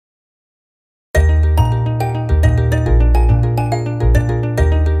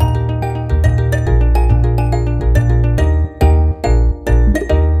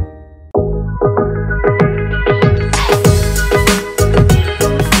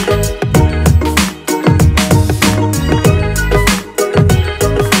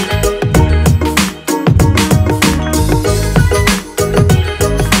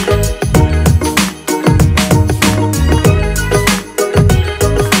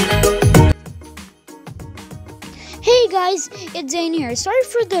guys, it's Zain here. Sorry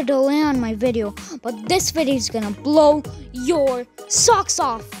for the delay on my video, but this video is gonna blow your socks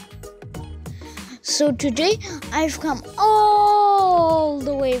off. So today, I've come all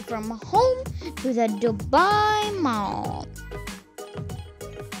the way from home to the Dubai Mall.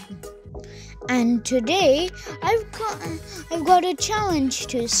 And today, I've got a challenge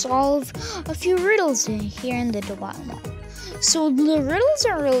to solve a few riddles here in the Dubai Mall. So the riddles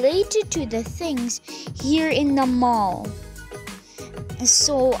are related to the things here in the mall.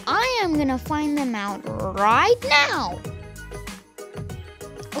 So I am gonna find them out right now.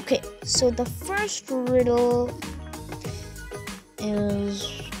 Okay, so the first riddle is...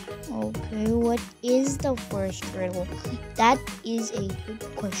 Okay, what is the first riddle? That is a good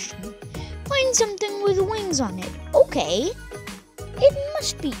question. Find something with wings on it. Okay, it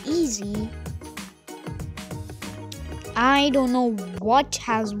must be easy. I don't know what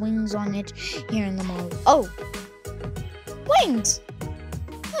has wings on it here in the mall. Oh, wings!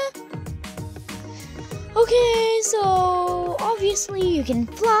 Huh. Okay, so obviously you can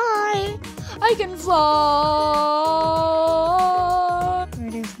fly. I can fly. Where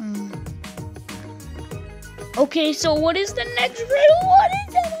are they from? Okay, so what is the next riddle? What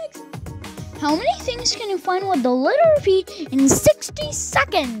is the next? How many things can you find with the letter V in 60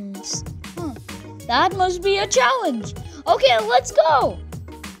 seconds? Huh. That must be a challenge. Okay, let's go.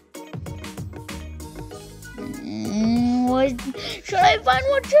 What should I find?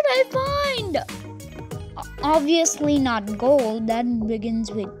 What should I find? Obviously not gold. That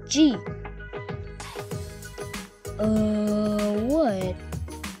begins with G. What?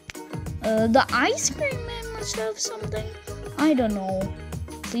 The ice cream man must have something. I don't know.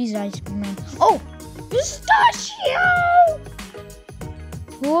 Please, ice cream man. Oh, pistachio!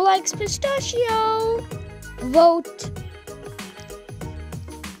 Who likes pistachio? Vote.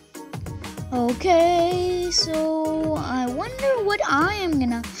 Okay, so I wonder what I am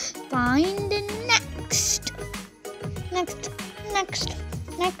gonna find next. Next.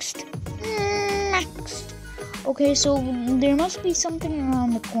 Okay, so there must be something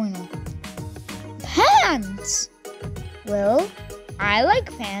around the corner. Pants! Well, I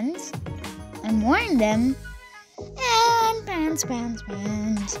like pants. I'm wearing them. And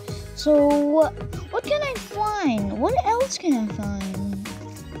pants. So, what can I find? What else can I find?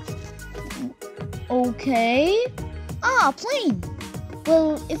 Okay. Plane.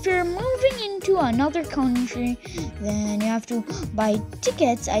 Well, if you're moving into another country, then you have to buy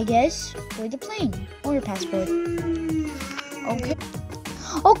tickets, I guess, for the plane or your passport.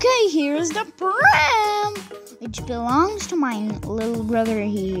 Okay, here's the pram, which belongs to my little brother.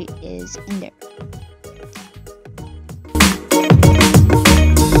 He is in there.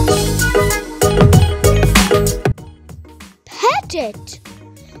 Pet it.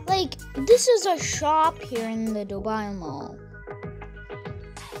 Like, this is a shop here in the Dubai Mall.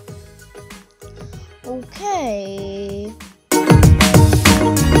 Okay.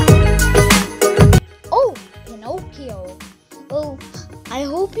 Oh, Pinocchio. Well, I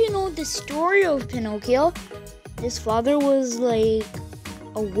hope you know the story of Pinocchio. His father was like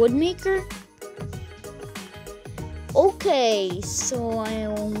a woodmaker. Okay, so I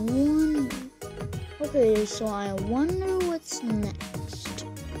wonder what's next.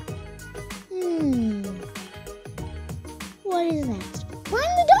 What is next?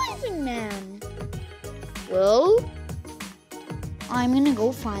 Find the diving man. Well, I'm gonna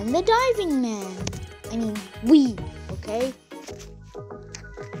go find the diving man. I mean, okay?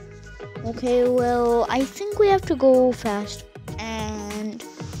 Okay, well, I think we have to go fast. And,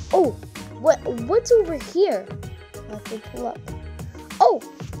 oh, what's over here? I have to pull up. Oh,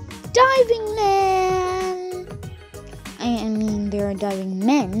 diving man. I mean, there are diving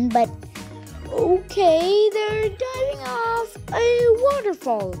men, but okay, they're diving off a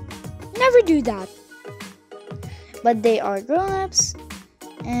waterfall. Never do that. But they are grown-ups,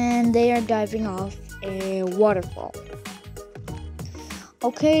 and they are diving off a waterfall.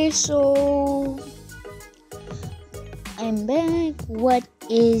 Okay, so I'm back. What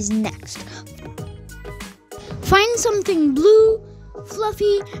is next? Find something blue,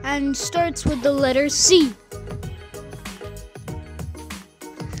 fluffy, and starts with the letter C.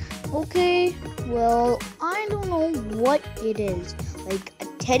 Okay, well, I don't know what it is. Like a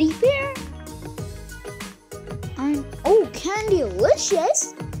teddy bear? Oh,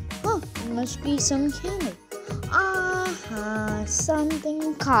 Candylicious? Huh, it must be some candy.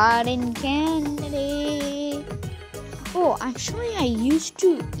 Something cotton candy. Oh, actually, I used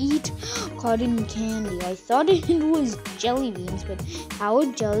to eat cotton candy. I thought it was jelly beans, but how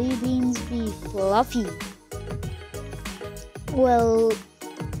would jelly beans be fluffy? Well,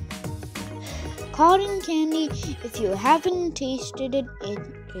 cotton candy. If you haven't tasted it, it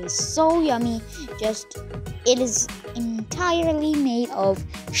is so yummy. It is entirely made of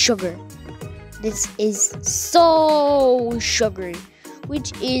sugar. This is so sugary,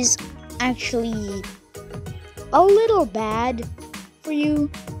 which is actually a little bad for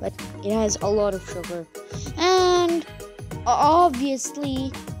you, but it has a lot of sugar. And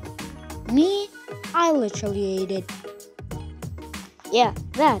obviously, I literally ate it. Yeah,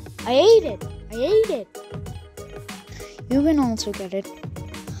 I ate it. You can also get it.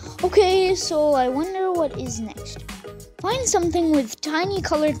 Okay, so I wonder what is next. Find something with tiny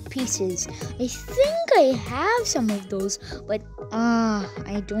colored pieces. I think I have some of those, but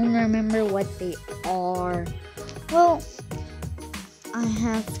I don't remember what they are. Well, I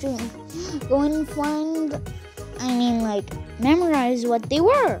have to go and memorize what they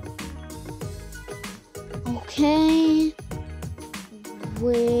were. Okay.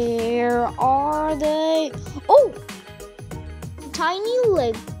 Where are they? Oh! Tiny,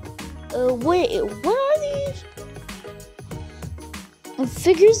 what are these?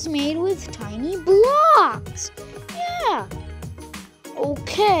 Figures made with tiny blocks. Yeah.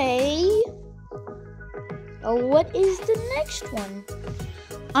 Okay. What is the next one?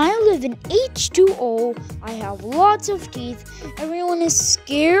 I live in H2O. I have lots of teeth. Everyone is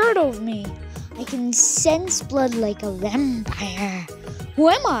scared of me. I can sense blood like a vampire. Who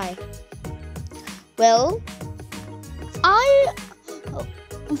am I? Well, I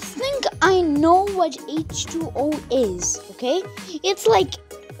think I know what H2O is, okay? It's like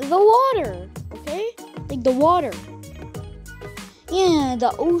the water, okay? Like the water. Yeah,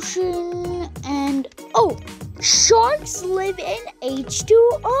 the ocean and... Oh, sharks live in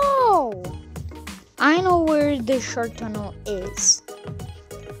H2O. I know where the shark tunnel is.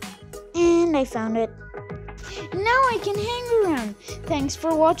 And I found it. Now I can hang around. Thanks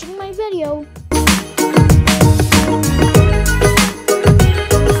for watching my video.